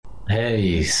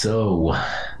Hey, so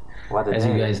What a as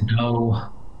you day. guys know,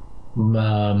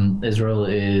 Israel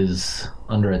is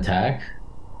under attack.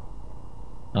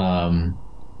 Um,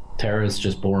 Terrorists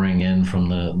just pouring in from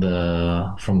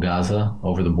from Gaza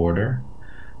over the border.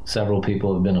 Several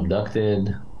people have been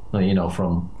abducted,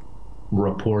 from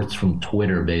reports from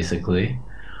Twitter, basically.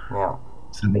 Yeah.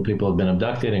 Several people have been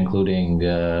abducted, including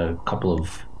a couple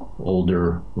of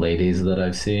older ladies that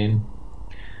I've seen.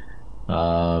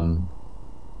 Um,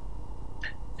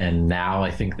 and now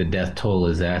I think the death toll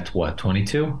is at what,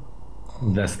 22?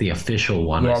 That's the official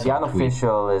one. I Yeah, the saw a tweet.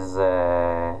 unofficial is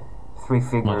three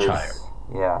Much higher. figures.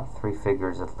 Yeah, three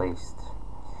figures at least.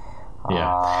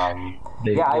 Yeah. Um, yeah,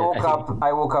 They, I think,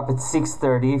 I woke up at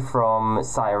 6:30 from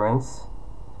sirens.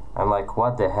 I'm like,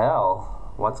 what the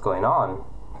hell? What's going on?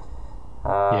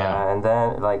 yeah. And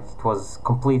then like it was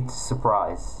complete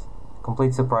surprise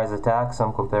attack.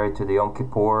 Some compare it to the Yom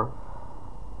Kippur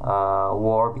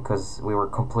war because we were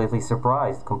completely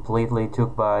surprised, completely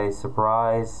took by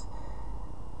surprise,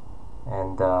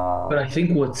 and But I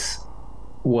think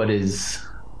what is,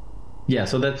 yeah,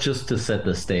 so that's just to set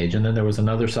the stage. And then there was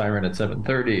another siren at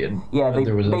 7:30 and yeah, they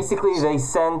there was a, basically they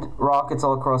send rockets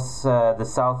all across the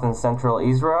south and central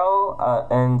Israel,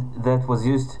 and that was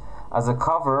used as a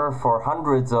cover for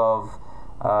hundreds of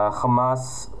Hamas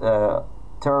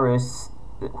terrorists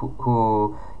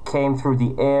who came through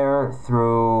the air,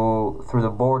 through the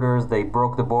borders. They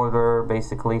broke the border,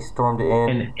 basically stormed in.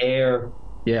 an air,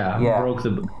 yeah, Yeah, broke the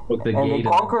and they gate and then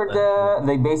conquered.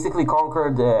 They basically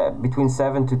conquered between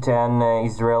 7 to 10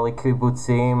 Israeli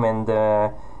kibbutzim and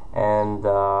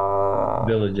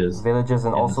villages villages,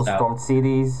 and in the also south. stormed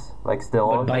cities like But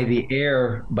Sderot. by the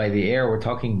air, we're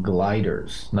talking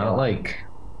gliders, not Yeah,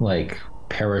 like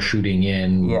parachuting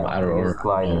in, yeah, I don't, they used or,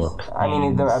 gliders. I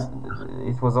mean,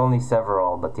 planes. it was only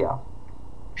several, but yeah,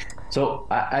 So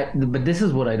but this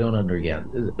is what I don't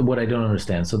understand. What I don't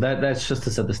understand. So that's just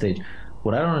to set the stage.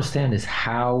 What I don't understand is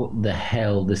how the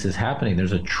hell this is happening.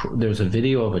 There's a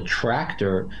video of a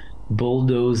tractor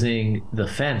bulldozing the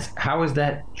fence. How is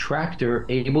that tractor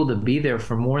able to be there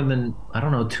for more than, I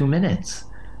don't know, 2 minutes?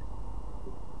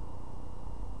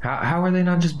 How are they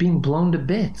not just being blown to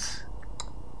bits?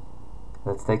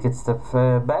 let's take it step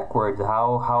backward.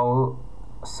 How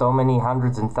so many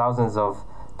hundreds and thousands of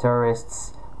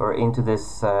terrorists were into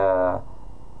this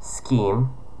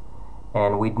scheme,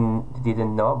 and we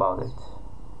didn't know about it.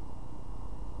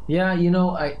 Yeah,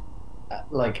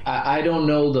 I don't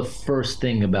know the first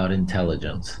thing about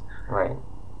intelligence. Right.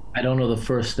 I don't know the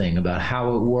first thing about how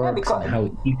it Yeah, works and because how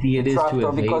easy the it is to tractor,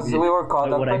 evade because we it. were caught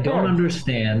But unprepared.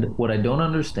 what I don't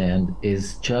understand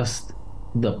is just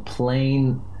the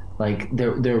plain, like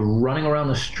they're running around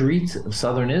the streets of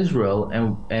southern Israel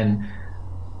and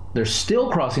they're still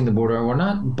crossing the border and we're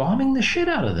not bombing the shit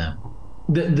out of them.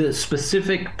 The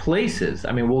specific places.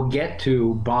 I mean, we'll get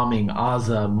to bombing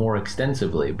Gaza more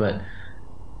extensively, but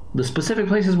the specific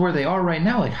places where they are right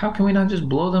now, like how can we not just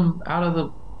blow them out of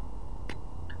the,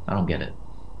 I don't get it.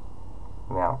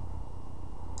 Yeah.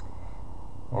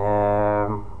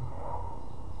 Um,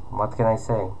 what can I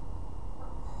say?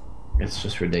 It's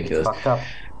just It's ridiculous. fucked up.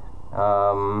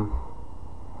 Um,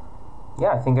 yeah,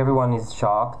 I think everyone is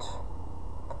shocked.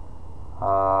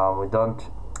 We don't.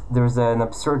 There's an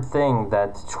absurd thing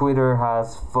that Twitter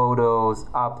has photos,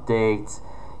 updates.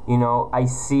 I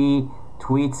see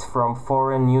tweets from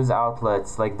foreign news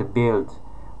outlets like the Bild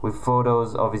with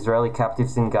photos of Israeli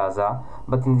captives in Gaza,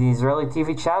 but in the Israeli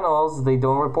TV channels, they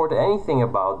don't report anything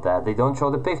about that. They don't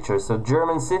show the pictures. So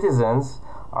German citizens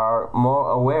are more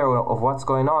aware of what's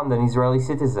going on than Israeli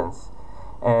citizens.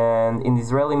 And in the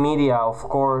Israeli media, of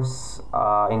course,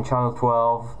 in Channel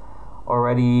 12,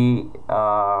 already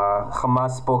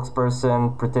Hamas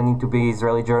spokesperson pretending to be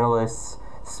Israeli journalists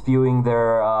spewing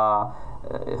their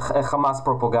Hamas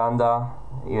propaganda,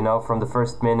 from the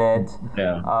first minute.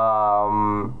 Yeah.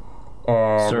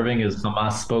 And Serving as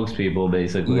Hamas spokespeople,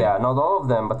 basically. yeah, not all of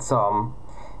them, but some.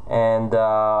 And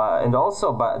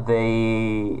also, but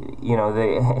they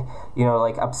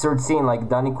like absurd scene like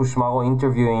Dani Kushmaro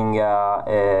interviewing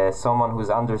someone who's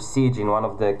under siege in one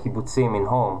of the kibbutzim in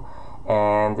home,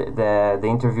 and the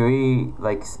interviewee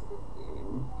like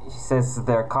he says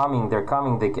they're coming.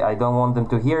 I don't want them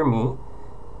to hear me,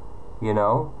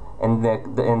 and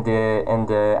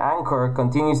the anchor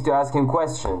continues to ask him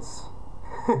questions.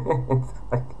 It's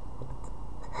like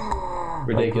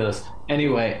Ridiculous.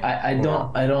 Anyway, yeah.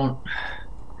 I don't,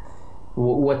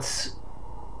 what's,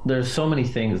 there's so many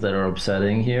things that are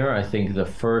upsetting here. I think the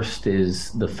first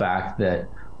is the fact that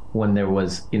when there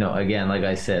was, again, like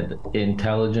I said,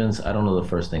 intelligence, I don't know the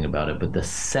first thing about it, but the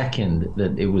second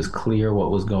that it was clear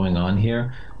what was going on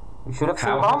here, We should have seen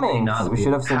How have they bombings. not? We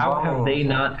should have seen How have they bombings.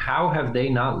 not? How have they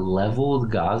not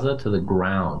leveled Gaza to the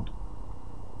ground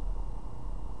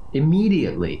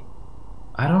immediately?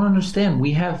 I don't understand.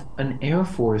 We have an air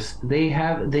force. They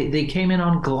came in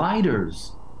on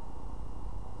gliders.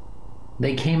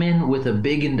 They came in with a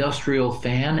big industrial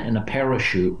fan and a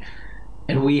parachute,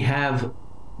 and we have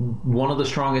one of the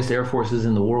strongest air forces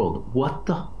in the world. What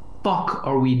the fuck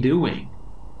are we doing?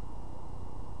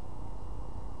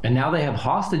 And now they have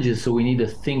hostages, so we need to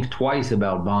think twice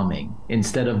about bombing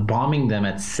instead of bombing them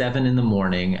at 7 in the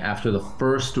morning after the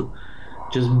first,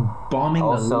 just bombing the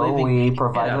Also, living we shit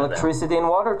provide out of them. electricity and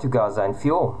water to Gaza and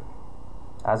fuel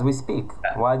as we speak.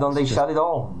 Why don't they It's shut it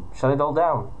all? Shut it all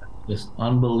down. just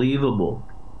unbelievable.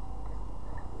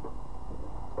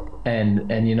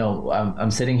 And you know,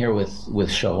 I'm sitting here with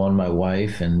Sharon, my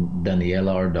wife, and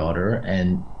Daniela, our daughter,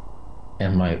 and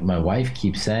my wife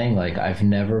keeps saying, like, I've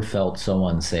never felt so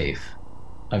unsafe.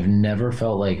 I've never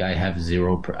felt like I have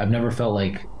zero. I've never felt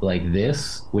like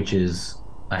this, which is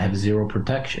I have zero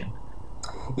protection.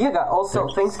 Yeah, also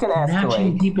They're things can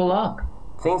snatching escalate. people up.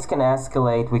 Things can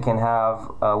escalate. We can have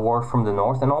war from the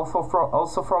north and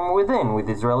also from within with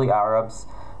Israeli Arabs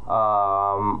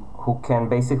who can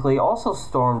basically also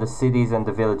storm the cities and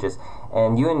the villages.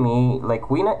 And you and me, like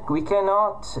we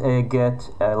cannot get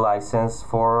a license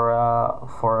for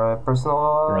a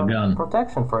personal For a gun.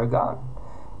 protection for a gun.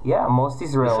 Yeah, most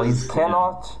Israelis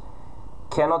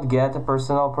cannot get a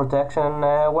personal protection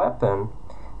weapon,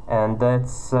 and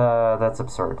that's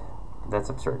absurd. That's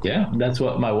absurd. Yeah, that's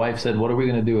what my wife said. What are we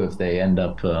going to do if they end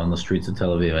up on the streets of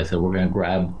Tel Aviv? I said, we're going to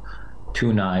grab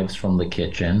two knives from the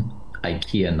kitchen,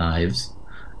 IKEA knives,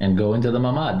 and go into the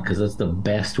mamad because that's the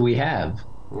best we have.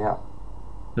 Yeah.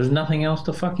 There's nothing else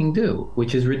to fucking do,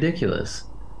 which is ridiculous.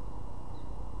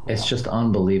 It's just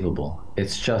unbelievable.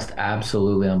 It's just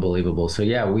absolutely unbelievable. So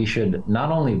yeah, we should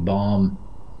not only bomb,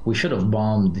 we should have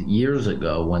bombed years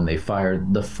ago when they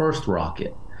fired the first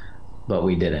rocket, but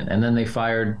we didn't. And then they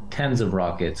fired tens of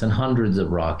rockets and hundreds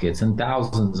of rockets and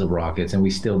thousands of rockets, and we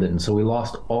still didn't. So we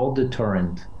lost all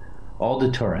deterrence.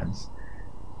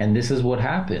 And this is what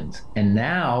happens. And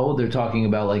now they're talking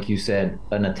about, like you said,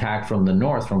 an attack from the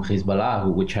north, from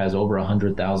Hezbollah, which has over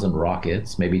 100,000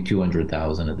 rockets, maybe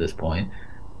 200,000 at this point.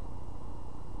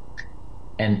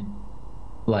 And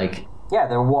like, yeah,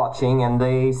 they're watching and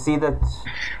they see that.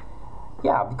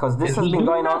 Yeah, because this has been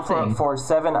going on for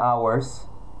 7 hours.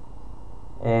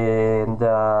 And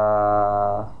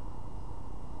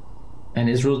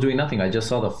Israel's doing nothing. I just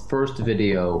saw the first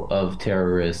video of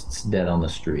terrorists dead on the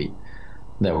street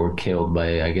that were killed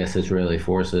by, I guess, Israeli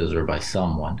forces or by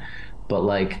someone. But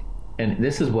like, and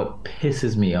this is what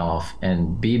pisses me off.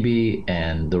 And Bibi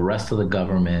and the rest of the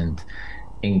government,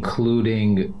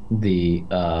 including the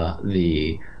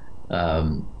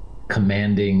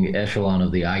commanding echelon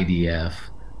of the IDF,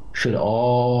 should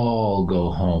all go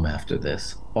home after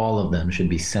this. All of them should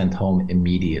be sent home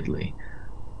immediately.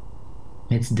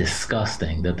 It's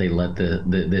disgusting that they let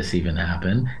this even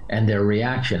happen, and their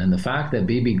reaction, and the fact that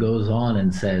Bibi goes on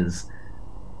and says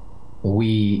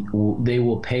they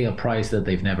will pay a price that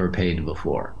they've never paid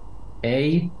before.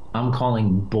 I'm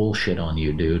calling bullshit on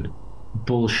you, dude.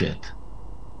 Bullshit.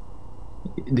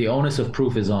 The onus of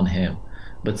proof is on him.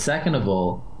 But second of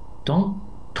all, don't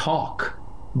talk.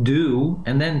 Do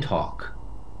and then talk.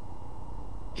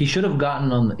 He should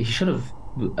have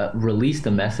released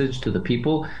a message to the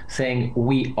people saying,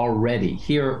 we are ready.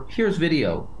 Here's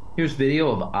video. Here's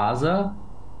video of Gaza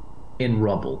in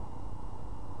rubble.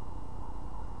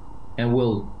 And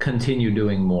we'll continue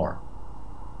doing more.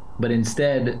 But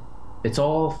instead, it's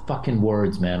all fucking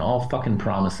words, man. All fucking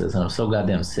promises. And I'm so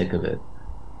goddamn sick of it.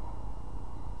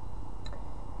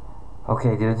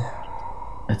 okay, dude.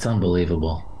 It's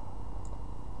unbelievable.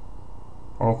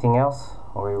 Anything else?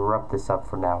 Or we wrap this up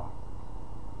for now?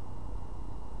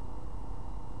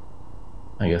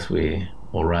 I guess we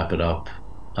will wrap it up.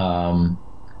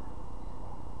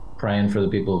 Praying for the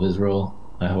people of Israel.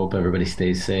 I hope everybody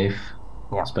stays safe,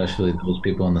 Yeah. especially those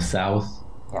people in the south.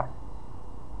 Yeah.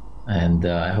 And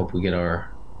I hope we get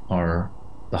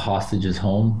the hostages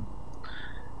home,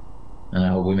 and I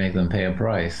hope we make them pay a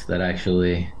price that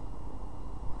actually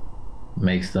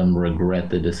makes them regret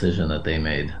the decision that they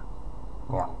made.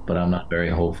 Yeah. But I'm not very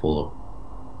hopeful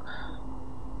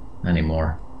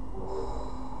anymore.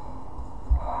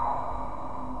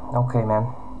 Okay,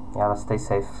 man. Yeah, let's stay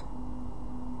safe.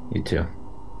 You too.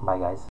 Bye, guys.